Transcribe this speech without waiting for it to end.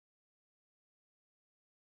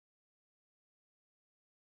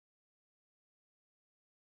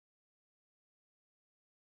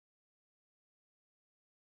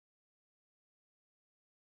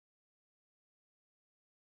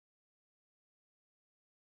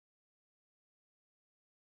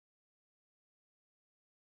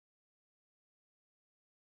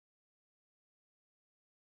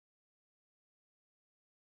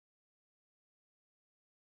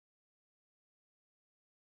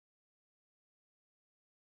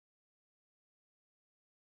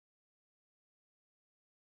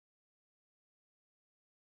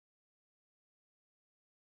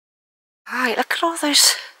Alright, look at all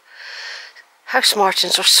those house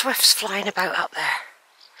martins or swifts flying about up there.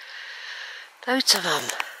 Loads of them.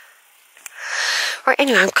 Right,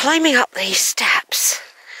 anyway, I'm climbing up these steps.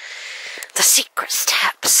 The secret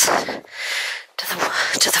steps to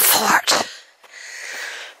the fort.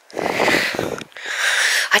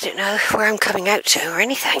 I don't know where I'm coming out to or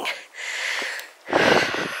anything.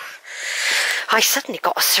 I suddenly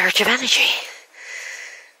got a surge of energy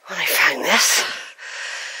when I found this.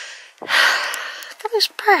 Look at those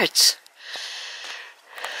birds.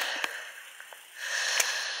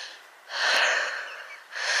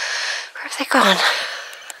 Where have they gone?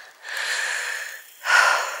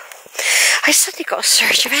 I suddenly got a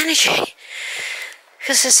surge of energy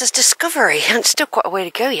because this is discovery and it's still quite a way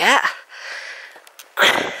to go yet.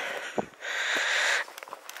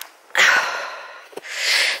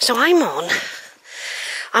 So I'm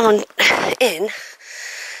in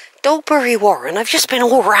Dolebury Warren. I've just been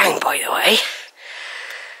all round, by the way.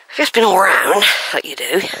 I've just been all round, like you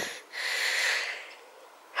do.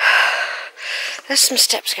 There's some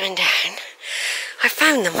steps going down. I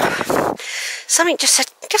found them. Something just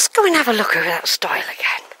said, just go and have a look over that stile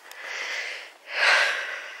again.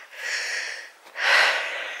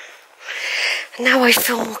 And now I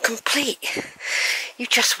feel more complete. You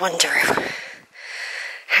just wonder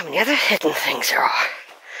how many other hidden things there are.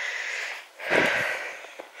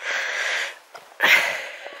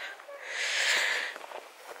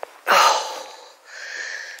 Oh,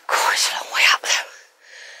 God, it's a long way up though.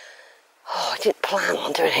 Oh, I didn't plan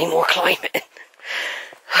on doing any more climbing.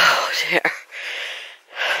 Oh dear.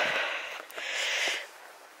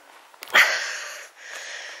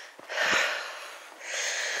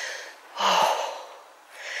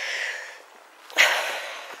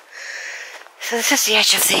 So this is the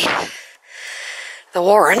edge of the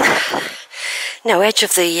warren. No, edge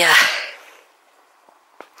of the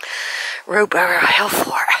Rowberrow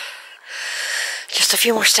Hillfort. Just a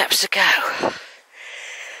few more steps to go.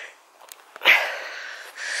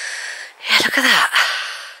 Yeah, look at that.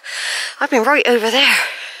 I've been right over there.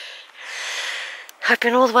 I've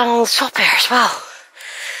been all the way on the top here as well.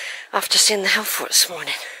 After seeing the Hillfort this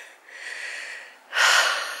morning.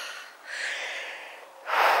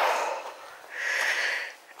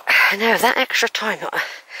 Now that extra time that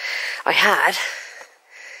I had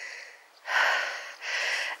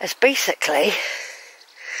has basically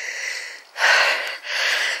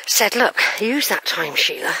said, look, use that time,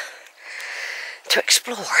 Sheila, to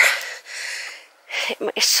explore.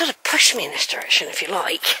 It sort of pushed me in this direction, if you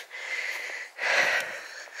like.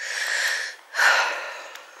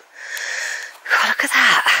 God, look at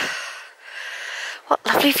that. What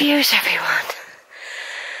lovely views, everyone.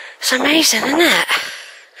 It's amazing, isn't it?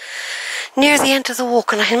 Near the end of the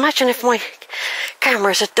walk, and I imagine if my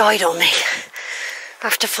cameras had died on me, I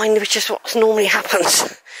have to find, which is what normally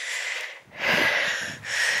happens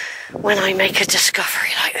when I make a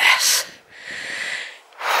discovery like this.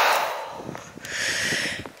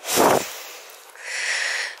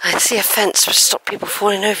 I see a fence would stop people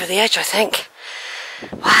falling over the edge, I think.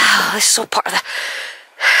 Wow, this is all part of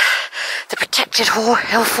the protected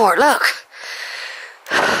Hillfort, look.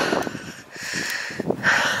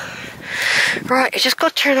 Right, I just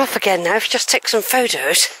got to turn off again now. I've just take some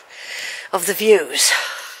photos of the views.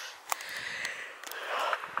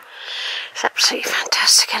 It's absolutely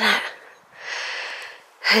fantastic, isn't it?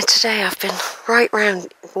 And today I've been right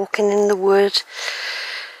round walking in the wood.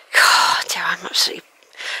 God, dear, I'm absolutely...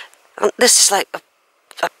 This is like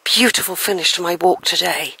a beautiful finish to my walk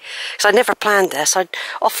today. Because I never planned this. I'd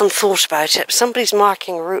often thought about it. Somebody's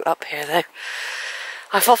marking a route up here, though.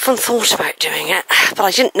 I've often thought about doing it, but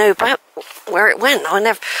I didn't know about where it went.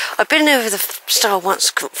 I've been over the stile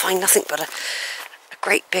once, couldn't find nothing but a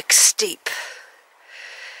great big steep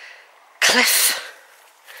cliff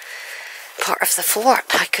part of the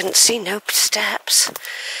fort. I couldn't see no steps,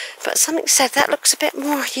 but something said that looks a bit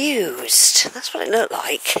more used. That's what it looked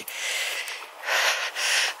like.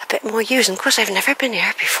 A bit more used, and of course I've never been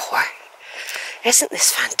here before. Isn't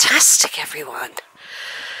this fantastic, everyone?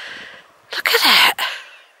 Look at it.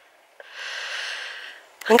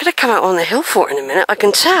 I'm going to come out on the Hillfort in a minute. I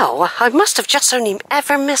can tell. I must have just only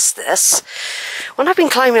ever missed this. When I've been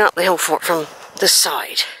climbing up the Hillfort from this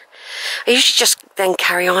side, I usually just then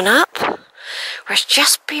carry on up. Whereas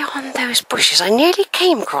just beyond those bushes, I nearly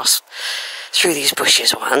came across through these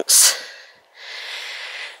bushes once.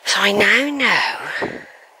 So I now know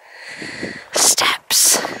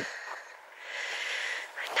steps.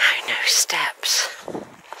 I now know steps.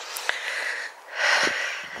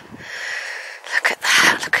 Look at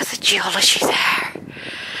that, look at the geology there.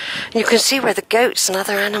 And you can see where the goats and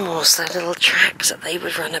other animals, their little tracks that they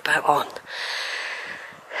would run about on.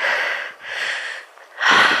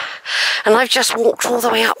 And I've just walked all the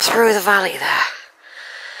way up through the valley there.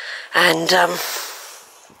 And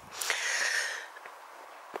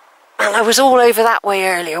I was all over that way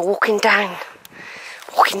earlier, walking down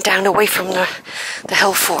away from the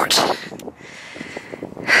Hillfort.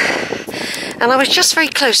 And I was just very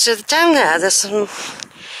close. So down there's some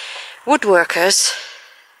woodworkers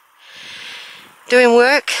doing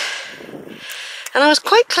work. And I was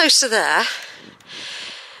quite close to there.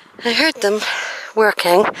 I heard them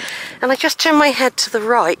working, and I just turned my head to the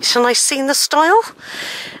right and I seen the stile,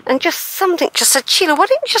 and just something just said, Sheila, why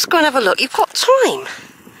don't you just go and have a look? You've got time.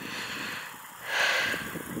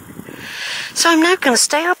 So I'm now going to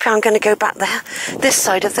stay up here. I'm going to go back this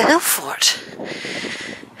side of the Hillfort.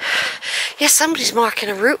 Yes, somebody's marking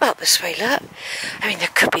a route up this way, look. I mean, there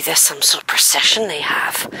could be some sort of procession they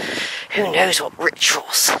have. Who knows what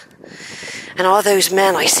rituals. And are those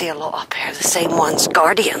men I see a lot up here the same ones,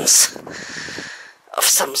 guardians of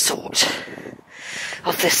some sort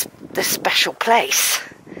of this special place?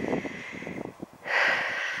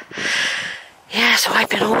 Yeah, so I've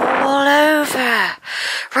been all over,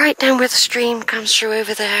 right down where the stream comes through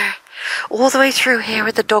over there, all the way through here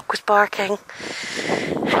where the dog was barking.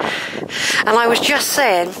 And I was just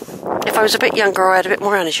saying, if I was a bit younger or I had a bit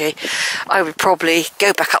more energy, I would probably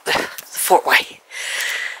go back up the fort way.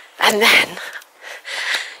 And then,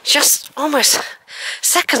 just almost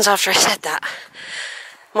seconds after I said that,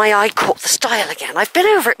 my eye caught the stile again. I've been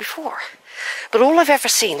over it before, but all I've ever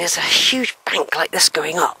seen is a huge bank like this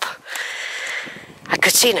going up. I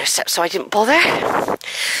could see no steps, so I didn't bother.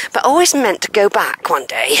 But I always meant to go back one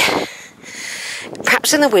day,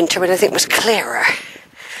 perhaps in the winter when I think it was clearer.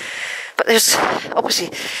 But there's,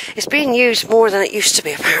 obviously, it's being used more than it used to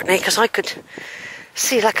be apparently, because I could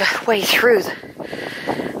see like a way through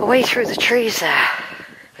the trees there.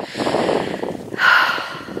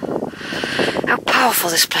 How powerful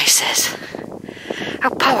this place is.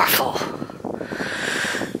 How powerful.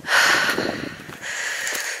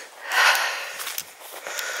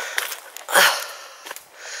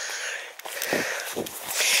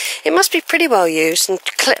 It must be pretty well used and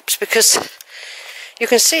clipped, because you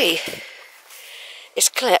can see it's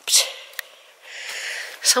clipped.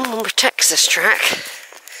 Someone protects this track.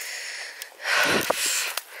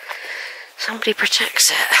 Somebody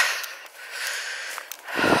protects it.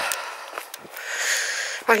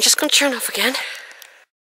 Right, I'm just going to turn off again.